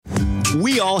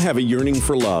We all have a yearning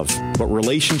for love, but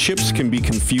relationships can be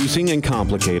confusing and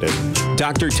complicated.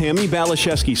 Dr. Tammi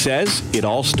Baliszewski says it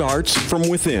all starts from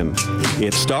within.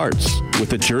 It starts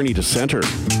with a journey to center.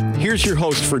 Here's your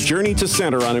host for Journey to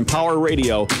Center on Empower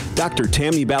Radio, Dr.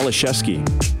 Tammi Baliszewski.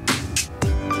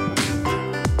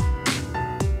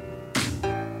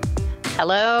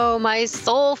 Hello, my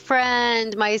soul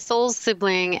friend, my soul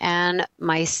sibling, and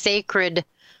my sacred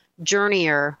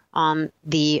journeyer on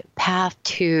the path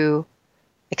to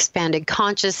expanded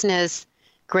consciousness,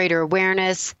 greater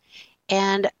awareness,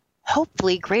 and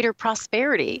hopefully greater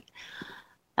prosperity.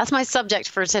 That's my subject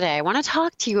for today. I want to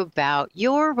talk to you about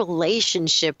your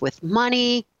relationship with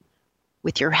money,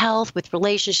 with your health, with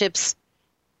relationships,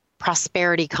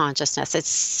 prosperity consciousness. It's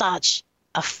such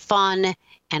a fun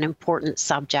and important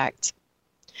subject.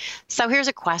 So here's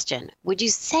a question. Would you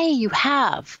say you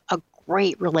have a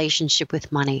great relationship with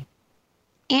money?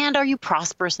 And are you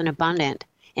prosperous and abundant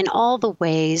in all the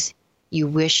ways you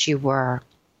wish you were?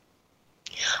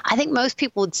 I think most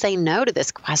people would say no to this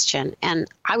question. And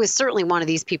I was certainly one of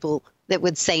these people that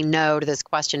would say no to this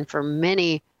question for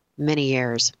many, many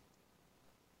years.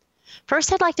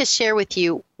 First, I'd like to share with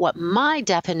you what my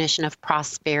definition of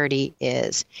prosperity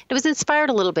is. It was inspired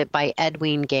a little bit by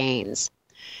Edwin Gaines.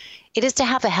 It is to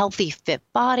have a healthy, fit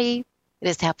body. It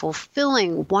is to have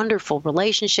fulfilling, wonderful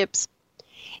relationships.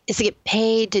 It's to get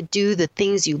paid to do the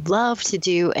things you love to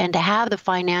do and to have the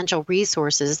financial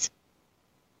resources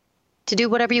to do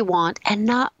whatever you want and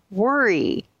not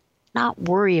worry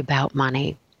about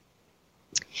money.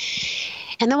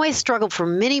 And though I struggled for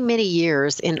many, many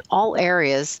years in all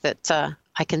areas that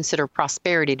I consider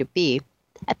prosperity to be,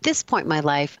 at this point in my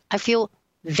life, I feel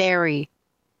very,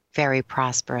 very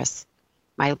prosperous.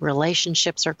 My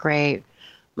relationships are great.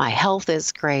 My health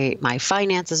is great. My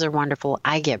finances are wonderful.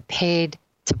 I get paid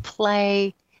to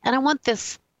play. And I want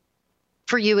this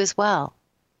for you as well.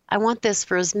 I want this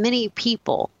for as many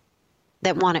people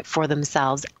that want it for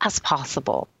themselves as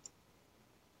possible.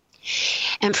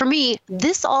 And for me,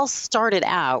 this all started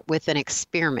out with an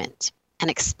experiment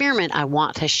I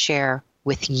want to share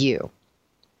with you.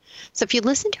 So if you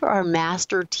listen to our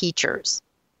master teachers,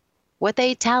 what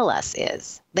they tell us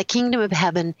is the kingdom of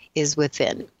heaven is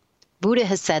within. Buddha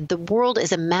has said the world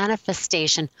is a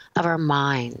manifestation of our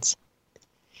minds.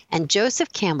 And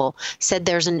Joseph Campbell said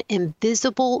there's an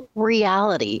invisible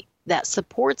reality that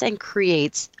supports and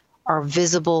creates our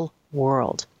visible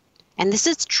world. And this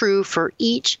is true for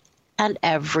each and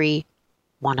every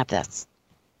one of us.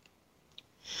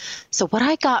 So what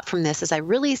I got from this as I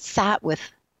really sat with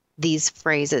these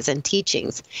phrases and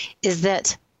teachings is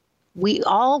that we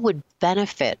all would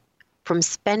benefit from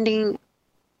spending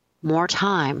more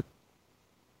time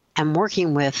and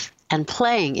working with and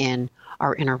playing in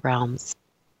our inner realms.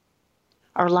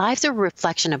 Our lives are a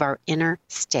reflection of our inner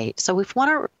state. So if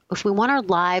we want our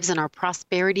lives and our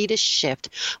prosperity to shift,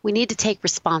 we need to take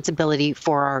responsibility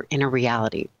for our inner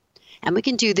reality. And we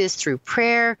can do this through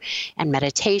prayer and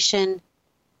meditation,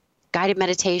 guided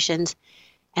meditations,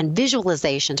 and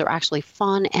visualizations are actually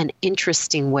fun and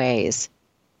interesting ways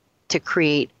to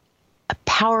create a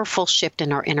powerful shift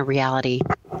in our inner reality,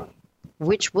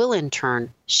 which will in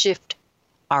turn shift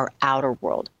our outer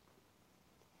world.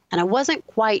 And I wasn't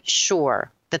quite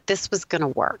sure that this was going to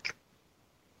work.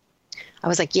 I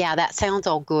was like, yeah, that sounds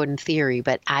all good in theory,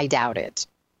 but I doubt it.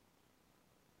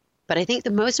 But I think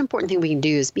the most important thing we can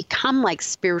do is become like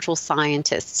spiritual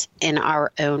scientists in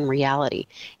our own reality.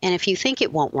 And if you think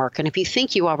it won't work, and if you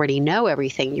think you already know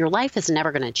everything, your life is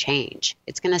never going to change.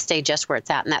 It's going to stay just where it's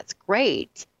at. And that's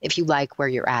great if you like where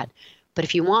you're at. But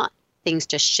if you want things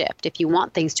to shift, if you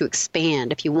want things to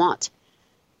expand, if you want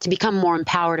to become more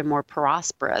empowered and more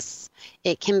prosperous,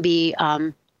 it can be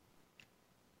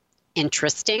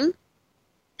interesting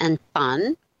and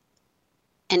fun.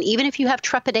 And even if you have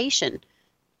trepidation,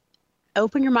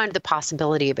 open your mind to the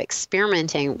possibility of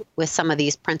experimenting with some of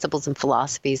these principles and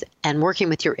philosophies and working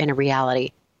with your inner reality.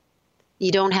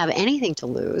 You don't have anything to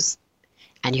lose,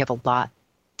 and you have a lot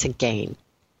to gain.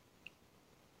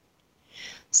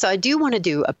 So I do want to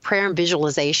do a prayer and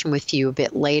visualization with you a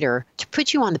bit later to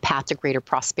put you on the path to greater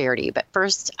prosperity. But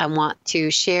first, I want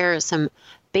to share some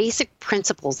basic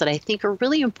principles that I think are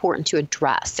really important to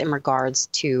address in regards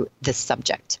to this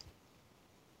subject.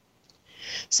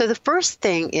 So the first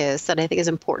thing is that I think is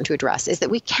important to address is that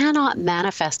we cannot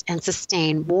manifest and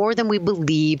sustain more than we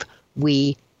believe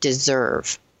we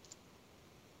deserve.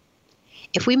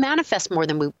 If we manifest more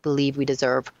than we believe we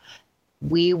deserve,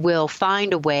 we will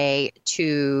find a way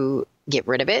to get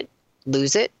rid of it,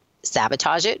 lose it,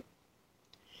 sabotage it.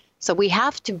 So we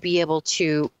have to be able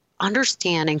to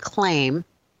understand and claim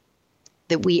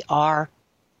that we are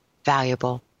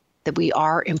valuable, that we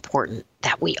are important,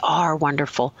 that we are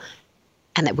wonderful,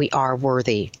 and that we are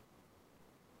worthy.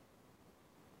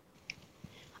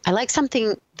 I like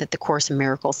something that the Course in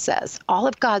Miracles says. All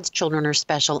of God's children are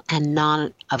special, and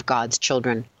none of God's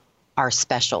children are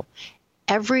special.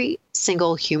 Every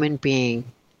single human being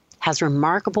has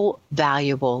remarkable,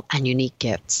 valuable, and unique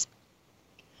gifts.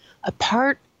 A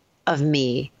part of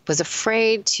me was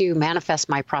afraid to manifest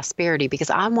my prosperity because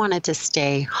I wanted to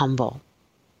stay humble.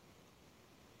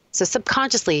 So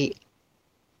subconsciously,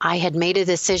 I had made a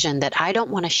decision that I don't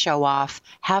want to show off,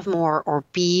 have more, or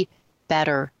be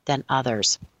better than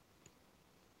others.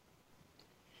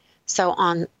 So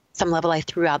on some level, I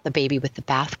threw out the baby with the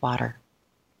bathwater.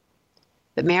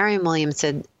 But Marianne Williams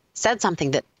said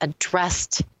something that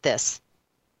addressed this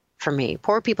for me.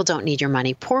 Poor people don't need your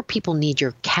money. Poor people need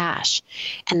your cash.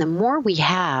 And the more we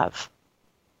have,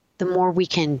 the more we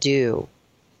can do,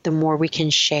 the more we can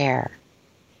share.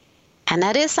 And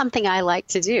that is something I like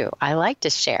to do. I like to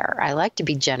share. I like to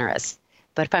be generous.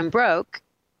 But if I'm broke,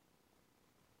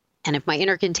 and if my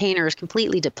inner container is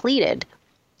completely depleted,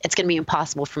 it's going to be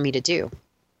impossible for me to do.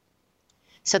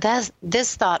 So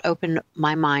this thought opened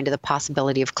my mind to the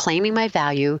possibility of claiming my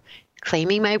value,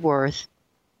 claiming my worth,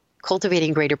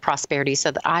 cultivating greater prosperity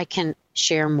so that I can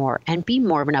share more and be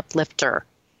more of an uplifter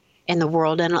in the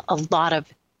world in a lot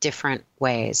of different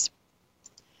ways.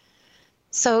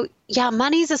 So yeah,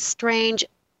 money's a strange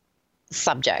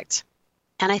subject.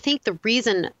 And I think the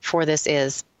reason for this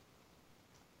is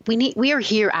we are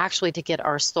here actually to get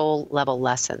our soul level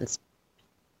lessons.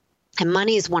 And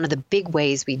money is one of the big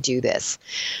ways we do this.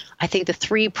 I think the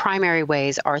three primary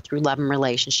ways are through love and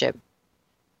relationship,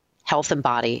 health and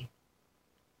body,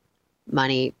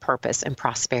 money, purpose, and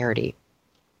prosperity.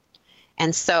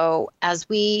 And so as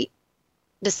we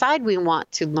decide we want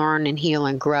to learn and heal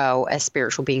and grow as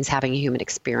spiritual beings having a human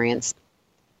experience,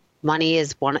 money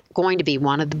is going to be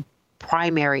one of the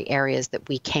primary areas that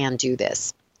we can do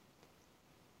this.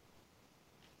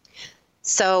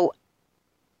 So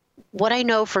what I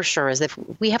know for sure is if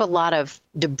we have a lot of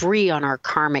debris on our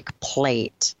karmic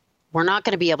plate, we're not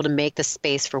going to be able to make the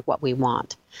space for what we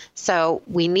want. So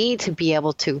we need to be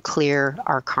able to clear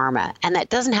our karma. And that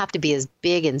doesn't have to be as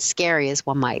big and scary as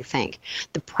one might think.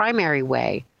 The primary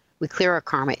way we clear our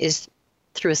karma is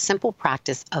through a simple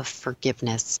practice of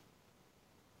forgiveness.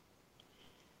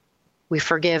 We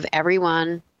forgive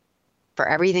everyone for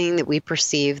everything that we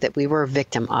perceive that we were a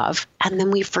victim of. And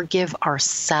then we forgive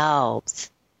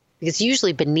ourselves. Because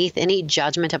usually beneath any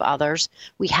judgment of others,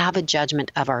 we have a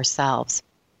judgment of ourselves.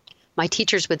 My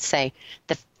teachers would say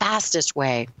the fastest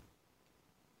way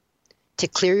to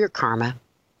clear your karma,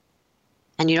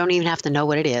 and you don't even have to know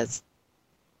what it is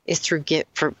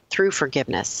through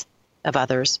forgiveness of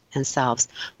others and selves.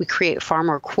 We create far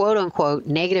more quote-unquote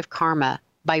negative karma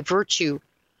by virtue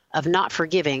of not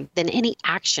forgiving than any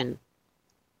action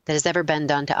that has ever been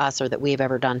done to us or that we have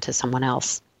ever done to someone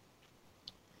else.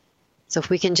 So if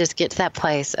we can just get to that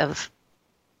place of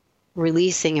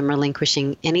releasing and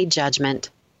relinquishing any judgment,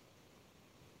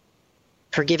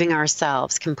 forgiving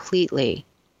ourselves completely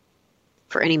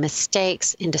for any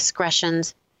mistakes,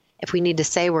 indiscretions, if we need to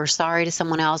say we're sorry to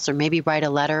someone else or maybe write a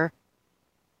letter,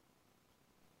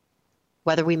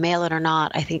 whether we mail it or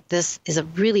not, I think this is a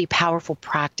really powerful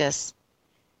practice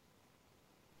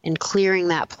in clearing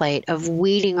that plate, of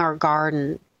weeding our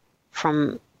garden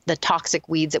from the toxic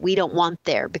weeds that we don't want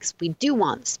there, because we do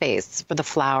want space for the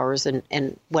flowers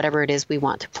and whatever it is we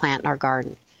want to plant in our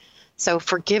garden. So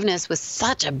forgiveness was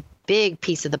such a big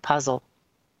piece of the puzzle.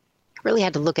 I really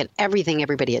had to look at everything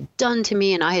everybody had done to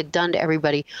me and I had done to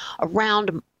everybody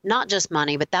around, not just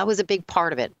money, but that was a big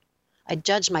part of it. I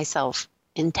judged myself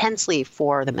intensely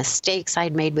for the mistakes I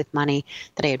had made with money,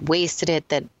 that I had wasted it,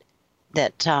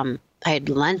 that I had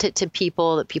lent it to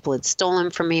people, that people had stolen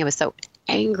from me. I was so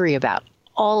angry about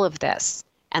all of this,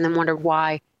 and then wondered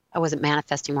why I wasn't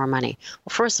manifesting more money.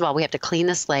 Well, first of all, we have to clean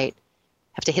the slate,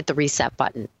 have to hit the reset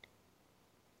button.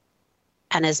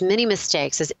 And as many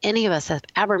mistakes as any of us have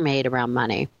ever made around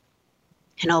money,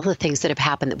 and all the things that have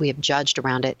happened that we have judged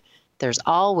around it, there's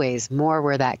always more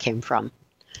where that came from.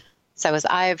 So as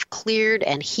I've cleared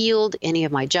and healed any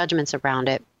of my judgments around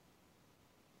it,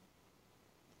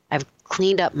 I've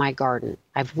cleaned up my garden.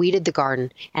 I've weeded the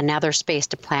garden, and now there's space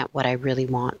to plant what I really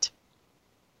want.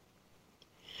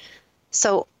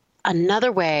 So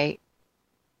another way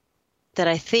that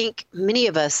I think many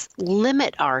of us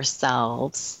limit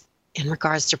ourselves in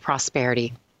regards to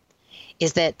prosperity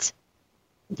is that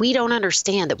we don't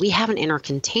understand that we have an inner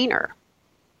container.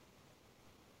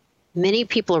 Many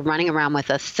people are running around with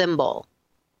a thimble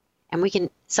And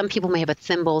some people may have a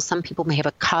thimble, some people may have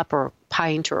a cup or a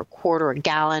pint or a quart or a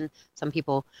gallon. Some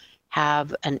people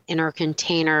have an inner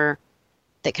container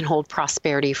that can hold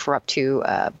prosperity for up to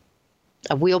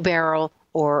a wheelbarrow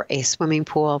or a swimming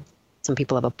pool. Some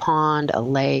people have a pond, a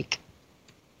lake.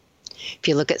 If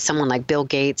you look at someone like Bill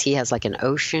Gates, he has like an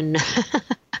ocean.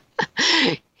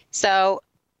 So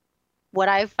what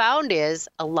I've found is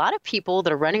a lot of people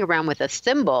that are running around with a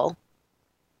thimble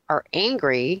are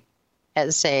angry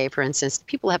at, say, for instance,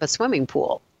 people have a swimming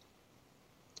pool.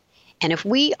 And if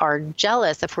we are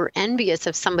jealous, if we're envious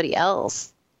of somebody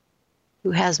else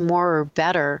who has more or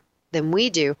better than we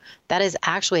do, that is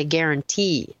actually a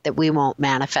guarantee that we won't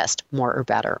manifest more or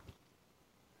better.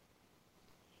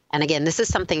 And again, this is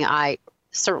something I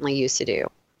certainly used to do.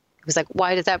 It was like,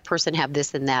 why does that person have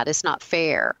this and that? It's not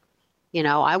fair.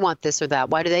 I want this or that.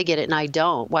 Why do they get it and I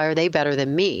don't? Why are they better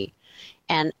than me?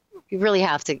 And you really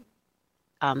have to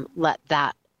let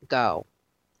that go.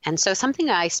 And so something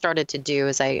I started to do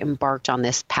as I embarked on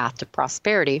this path to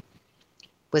prosperity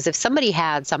was if somebody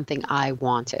had something I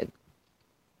wanted,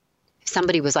 if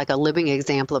somebody was like a living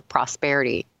example of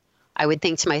prosperity, I would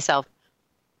think to myself,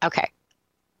 okay,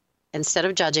 instead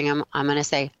of judging them, I'm going to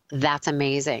say, that's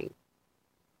amazing.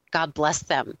 God bless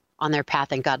them on their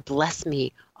path and God bless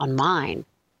me on mine.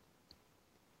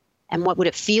 And what would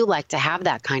it feel like to have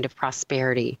that kind of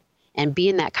prosperity and be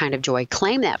in that kind of joy?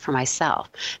 Claim that for myself.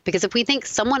 Because if we think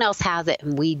someone else has it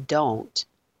and we don't,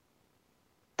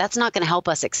 that's not going to help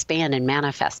us expand and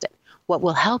manifest it. What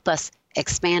will help us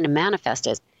expand and manifest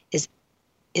it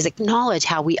is acknowledge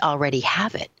how we already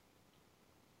have it.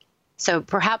 So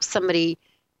perhaps somebody,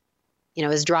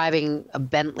 is driving a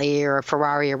Bentley or a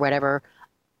Ferrari or whatever.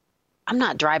 I'm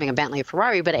not driving a Bentley or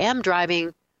Ferrari, but I am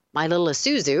driving my little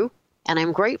Isuzu, and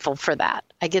I'm grateful for that.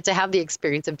 I get to have the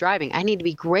experience of driving. I need to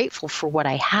be grateful for what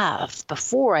I have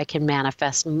before I can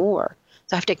manifest more.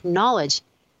 So I have to acknowledge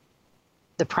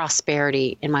the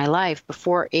prosperity in my life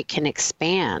before it can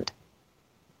expand.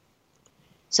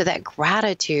 So that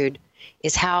gratitude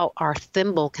is how our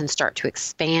thimble can start to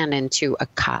expand into a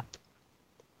cup,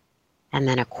 and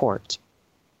then a quart,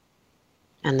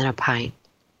 and then a pint,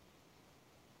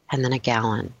 and then a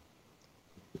gallon.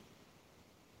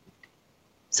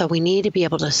 So we need to be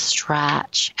able to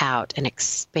stretch out and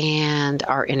expand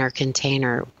our inner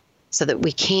container so that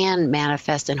we can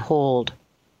manifest and hold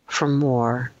for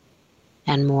more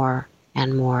and more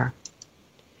and more.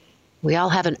 We all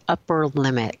have an upper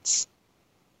limit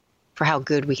for how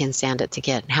good we can stand it to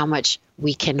get and how much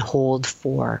we can hold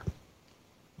for.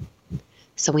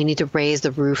 So we need to raise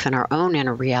the roof in our own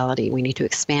inner reality. We need to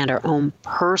expand our own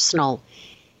personal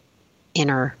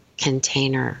inner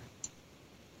container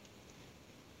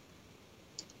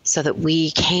so that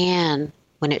we can,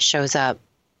 when it shows up,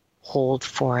 hold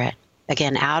for it.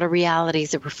 Again, outer reality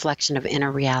is a reflection of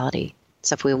inner reality.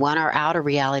 So if we want our outer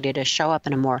reality to show up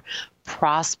in a more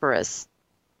prosperous,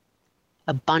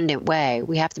 abundant way,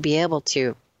 we have to be able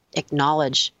to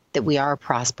acknowledge that we are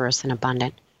prosperous and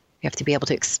abundant. We have to be able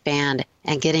to expand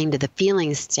and get into the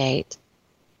feeling state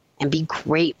and be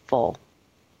grateful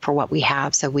for what we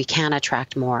have so we can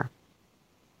attract more.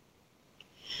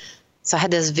 So I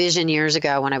had this vision years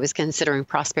ago when I was considering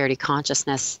prosperity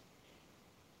consciousness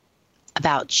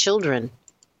about children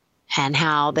and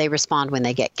how they respond when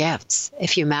they get gifts.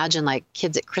 If you imagine like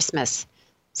kids at Christmas,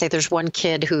 say there's one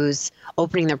kid who's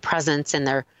opening their presents and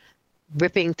they're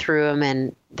ripping through them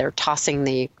and they're tossing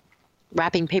the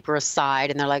wrapping paper aside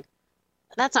and they're like,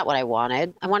 that's not what I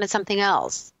wanted. I wanted something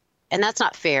else. And that's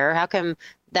not fair. How come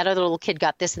that other little kid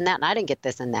got this and that and I didn't get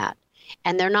this and that?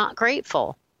 And they're not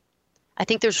grateful. I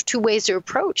think there's two ways to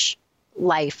approach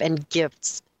life and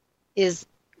gifts, is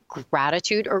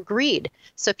gratitude or greed.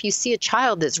 So if you see a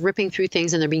child that's ripping through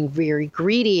things and they're being very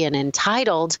greedy and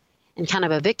entitled and kind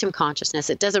of a victim consciousness,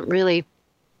 it doesn't really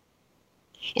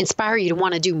inspire you to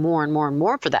want to do more and more and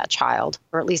more for that child,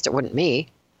 or at least it wouldn't me.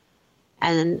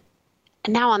 And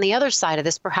now on the other side of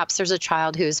this, perhaps there's a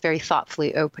child who is very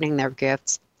thoughtfully opening their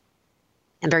gifts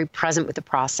and very present with the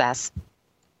process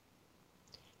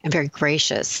and very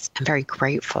gracious and very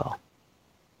grateful.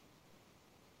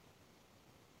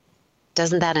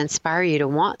 Doesn't that inspire you to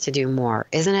want to do more?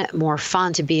 Isn't it more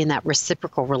fun to be in that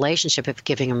reciprocal relationship of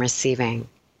giving and receiving?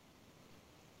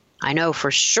 I know for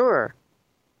sure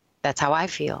that's how I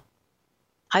feel.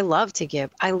 I love to give.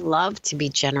 I love to be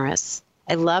generous.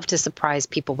 I love to surprise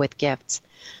people with gifts.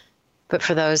 But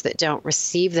for those that don't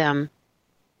receive them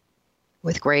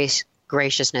with grace,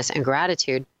 graciousness, and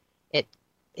gratitude,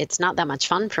 it's not that much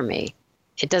fun for me.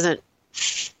 It doesn't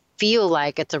feel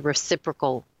like it's a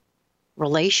reciprocal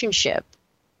relationship.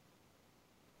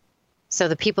 So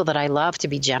the people that I love to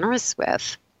be generous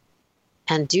with,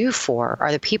 and do for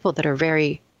are the people that are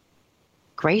very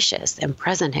gracious and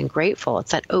present and grateful.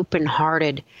 It's that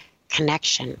open-hearted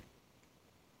connection.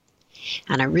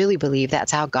 And I really believe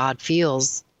that's how God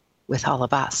feels with all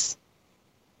of us.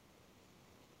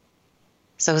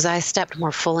 So as I stepped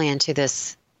more fully into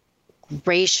this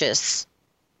gracious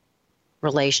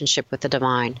relationship with the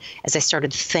divine, as I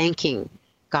started thanking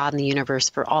God and the universe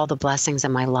for all the blessings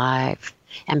in my life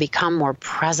and become more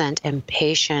present and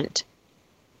patient,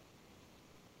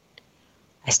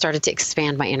 I started to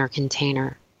expand my inner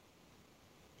container.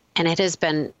 And it has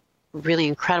been really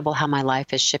incredible how my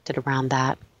life has shifted around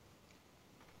that.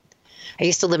 I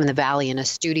used to live in the Valley in a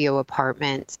studio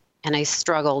apartment, and I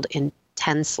struggled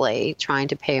intensely trying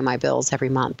to pay my bills every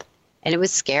month. And it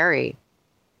was scary.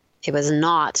 It was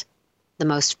not the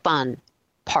most fun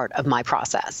part of my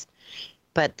process.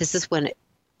 But this is when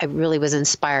I really was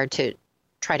inspired to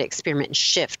try to experiment and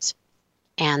shift.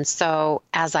 And so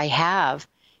as I have,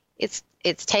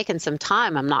 it's taken some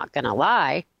time, I'm not going to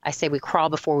lie. I say we crawl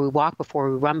before we walk, before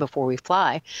we run, before we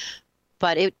fly.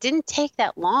 But it didn't take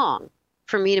that long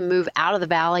for me to move out of the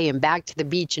Valley and back to the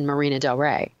beach in Marina del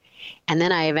Rey. And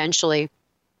then I eventually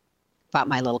bought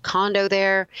my little condo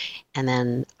there. And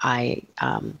then I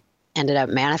ended up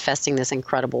manifesting this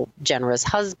incredible, generous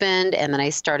husband. And then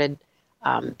I started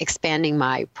expanding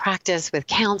my practice with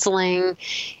counseling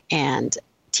and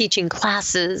teaching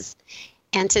classes.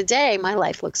 And today, my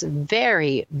life looks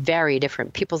very, very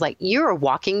different. People's like, you're a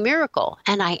walking miracle.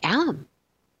 And I am.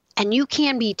 And you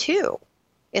can be too.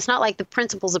 It's not like the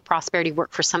principles of prosperity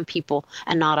work for some people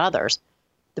and not others.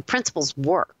 The principles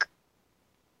work.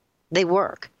 They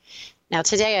work. Now,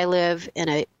 today I live in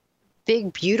a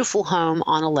big, beautiful home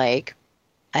on a lake.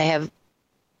 I have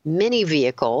many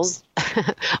vehicles,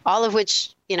 all of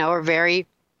which, are very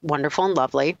wonderful and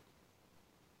lovely.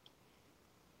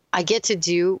 I get to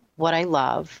do what I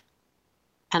love,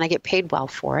 and I get paid well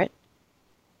for it.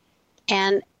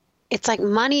 And it's like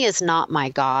money is not my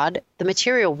God. The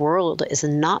material world is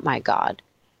not my God.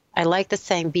 I like the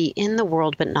saying, be in the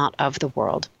world, but not of the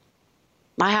world.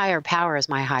 My higher power is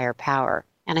my higher power.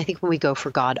 And I think when we go for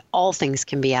God, all things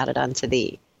can be added unto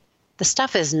thee. The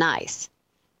stuff is nice,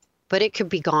 but it could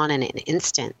be gone in an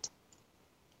instant.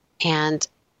 And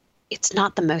it's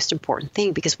not the most important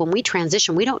thing, because when we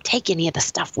transition, we don't take any of the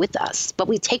stuff with us. What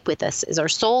we take with us is our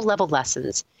soul level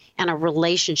lessons and a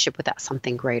relationship with that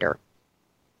something greater.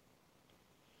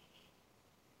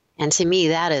 And to me,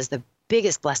 that is the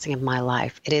biggest blessing of my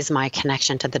life. It is my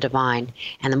connection to the divine.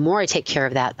 And the more I take care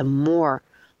of that, the more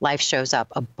life shows up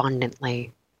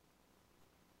abundantly.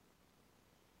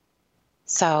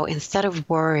 So instead of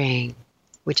worrying,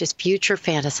 which is future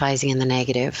fantasizing in the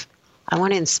negative, I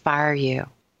want to inspire you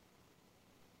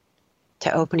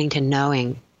to opening to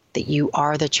knowing that you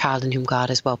are the child in whom God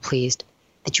is well pleased,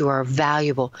 that you are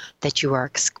valuable, that you are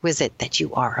exquisite, that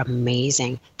you are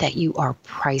amazing, that you are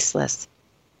priceless.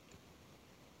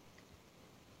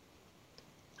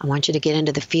 I want you to get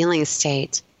into the feeling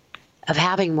state of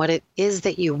having what it is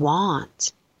that you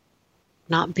want,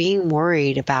 not being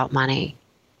worried about money,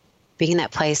 being in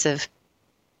that place of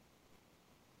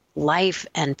life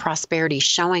and prosperity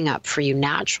showing up for you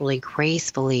naturally,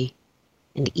 gracefully,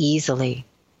 and easily.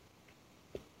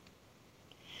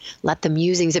 Let the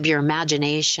musings of your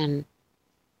imagination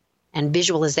and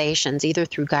visualizations, either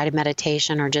through guided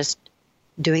meditation or just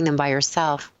doing them by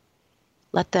yourself,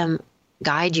 let them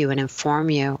guide you and inform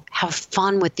you. Have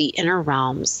fun with the inner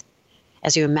realms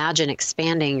as you imagine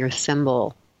expanding your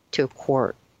thimble to a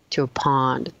quart, to a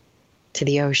pond, to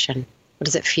the ocean. What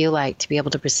does it feel like to be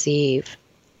able to receive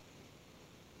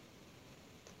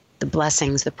the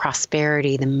blessings, the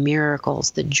prosperity, the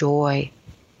miracles, the joy?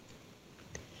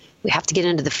 We have to get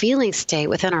into the feeling state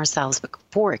within ourselves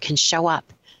before it can show up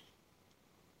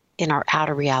in our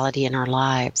outer reality in our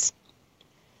lives.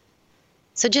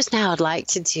 So just now I'd like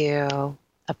to do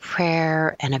a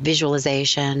prayer and a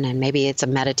visualization, and maybe it's a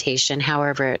meditation,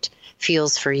 however it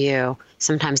feels for you.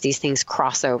 Sometimes these things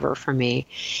cross over for me.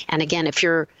 And again, if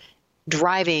you're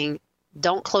driving,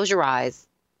 don't close your eyes.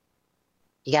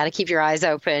 You got to keep your eyes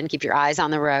open, keep your eyes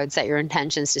on the road, set your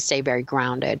intentions to stay very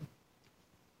grounded.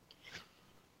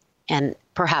 And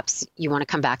perhaps you want to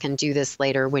come back and do this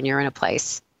later when you're in a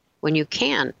place when you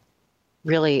can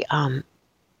really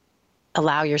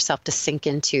allow yourself to sink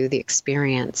into the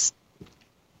experience.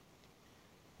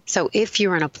 So if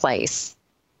you're in a place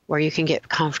where you can get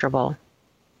comfortable,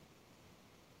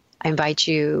 I invite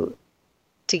you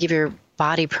to give your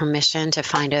body permission to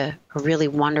find a really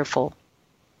wonderful,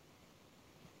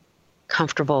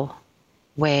 comfortable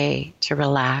way to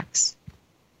relax.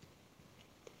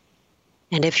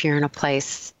 And if you're in a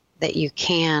place that you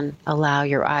can allow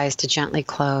your eyes to gently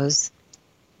close,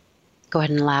 go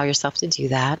ahead and allow yourself to do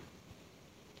that.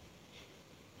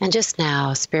 And just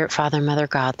now, Spirit, Father, Mother,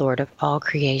 God, Lord of all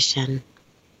creation,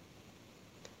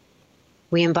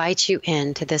 we invite you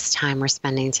into this time we're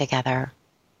spending together.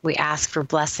 We ask for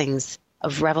blessings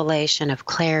of revelation, of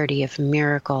clarity, of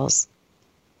miracles,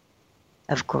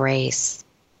 of grace.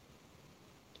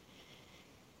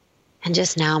 And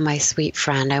just now, my sweet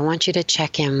friend, I want you to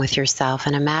check in with yourself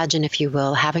and imagine, if you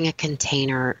will, having a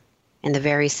container in the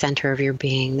very center of your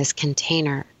being. This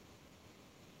container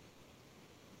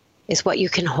is what you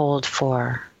can hold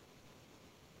for.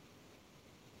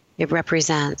 It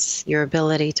represents your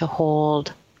ability to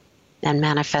hold and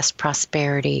manifest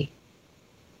prosperity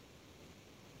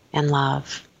and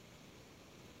love.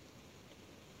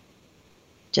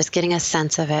 Just getting a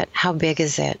sense of it. How big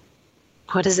is it?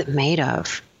 What is it made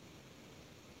of?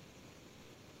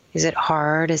 Is it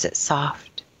hard? Is it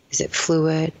soft? Is it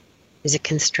fluid? Is it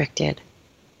constricted?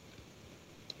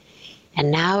 And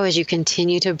now, as you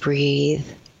continue to breathe,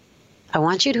 I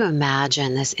want you to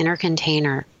imagine this inner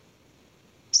container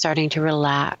starting to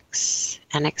relax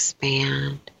and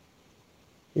expand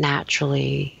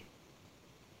naturally,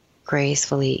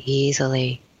 gracefully,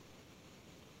 easily.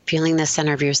 Feeling the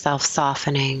center of yourself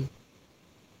softening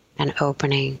and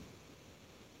opening.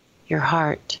 Your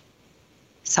heart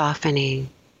softening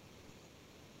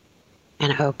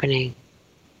and opening.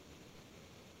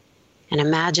 And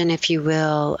imagine, if you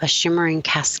will, a shimmering,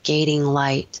 cascading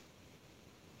light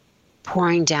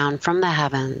pouring down from the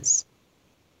heavens,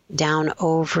 down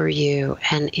over you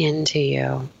and into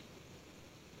you.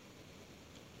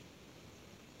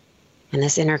 And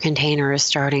this inner container is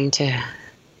starting to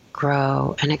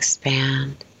grow and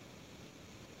expand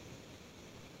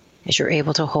as you're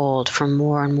able to hold for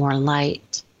more and more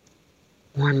light,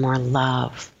 more and more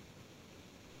love,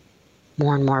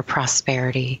 more and more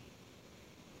prosperity.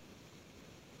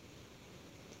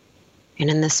 And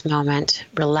in this moment,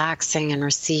 relaxing and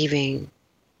receiving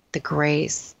the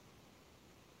grace,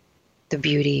 the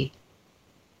beauty,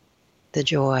 the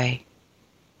joy,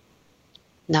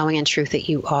 knowing in truth that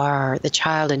you are the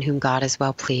child in whom God is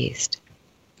well pleased.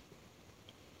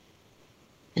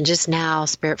 And just now,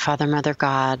 Spirit, Father, Mother,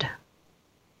 God,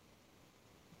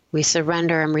 we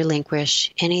surrender and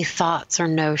relinquish any thoughts or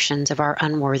notions of our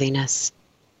unworthiness.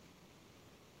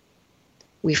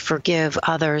 We forgive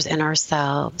others and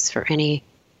ourselves for any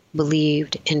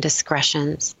believed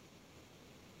indiscretions.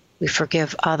 We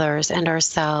forgive others and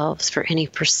ourselves for any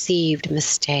perceived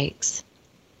mistakes.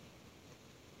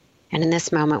 And in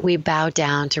this moment, we bow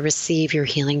down to receive your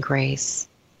healing grace,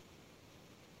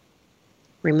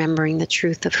 remembering the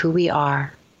truth of who we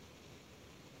are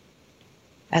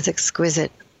as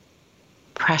exquisite,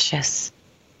 precious,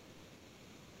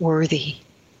 worthy,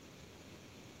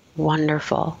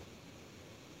 wonderful,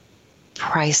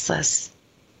 priceless,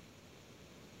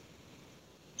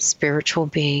 spiritual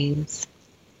beings.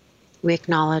 We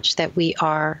acknowledge that we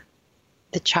are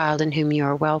the child in whom you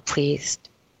are well pleased.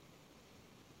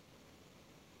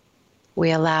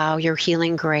 We allow your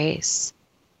healing grace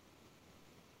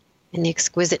and the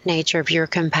exquisite nature of your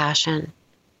compassion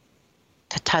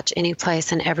to touch any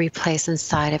place and every place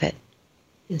inside of it,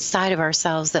 inside of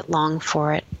ourselves that long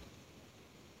for it.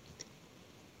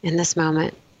 In this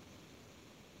moment,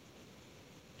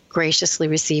 graciously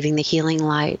receiving the healing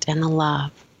light and the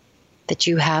love that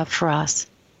you have for us,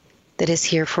 that is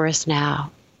here for us now,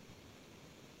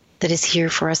 that is here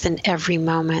for us in every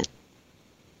moment,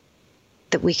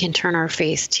 that we can turn our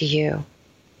face to you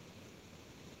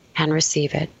and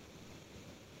receive it.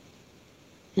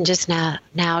 And just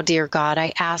now, dear God,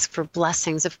 I ask for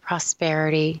blessings of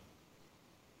prosperity,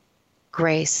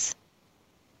 grace,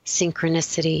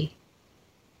 synchronicity,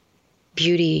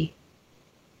 beauty,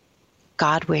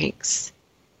 God winks,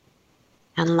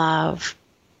 and love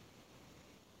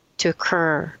to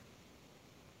occur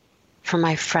for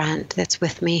my friend that's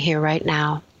with me here right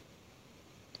now.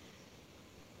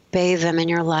 Bathe them in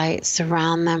your light,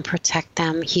 surround them, protect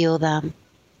them, heal them,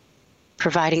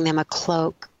 providing them a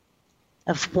cloak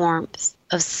of warmth,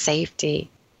 of safety,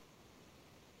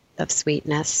 of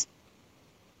sweetness.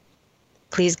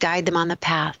 Please guide them on the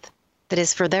path that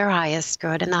is for their highest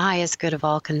good and the highest good of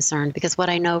all concerned, because what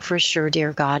I know for sure,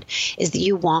 dear God, is that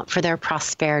you want for their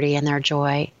prosperity and their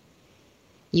joy.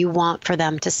 You want for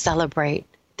them to celebrate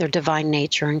their divine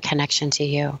nature and connection to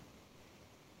you.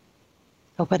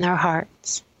 Open their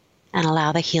hearts and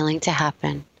allow the healing to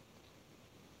happen,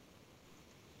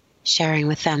 sharing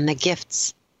with them the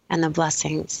gifts and the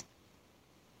blessings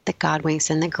that God winks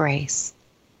in the grace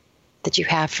that you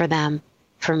have for them,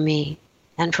 for me,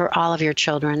 and for all of your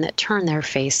children that turn their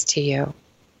face to you.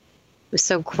 I'm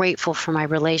so grateful for my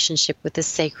relationship with this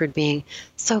sacred being.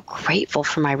 So grateful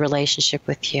for my relationship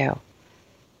with you.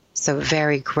 So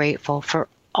very grateful for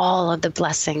all of the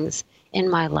blessings in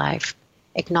my life,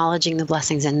 acknowledging the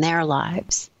blessings in their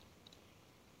lives,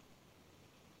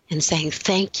 and saying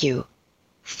thank you,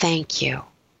 thank you,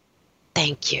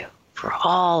 thank you for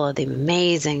all of the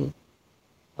amazing,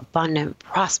 abundant,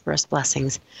 prosperous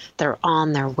blessings that are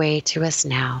on their way to us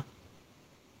now.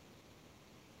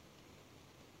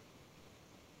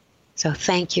 So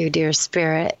thank you, dear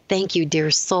Spirit. Thank you,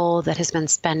 dear soul, that has been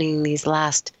spending these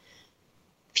last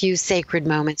few sacred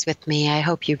moments with me. I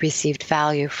hope you received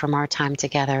value from our time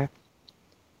together.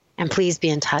 And please be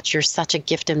in touch. You're such a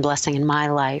gift and blessing in my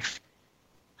life.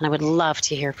 And I would love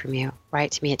to hear from you.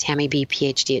 Write to me at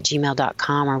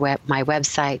tammybphd@gmail.com or my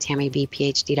website,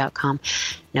 tammybphd.com.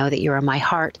 Know that you are my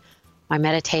heart, my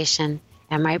meditation,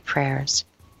 and my prayers.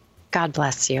 God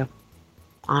bless you.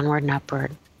 Onward and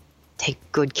upward. Take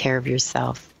good care of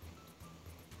yourself.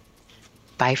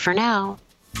 Bye for now.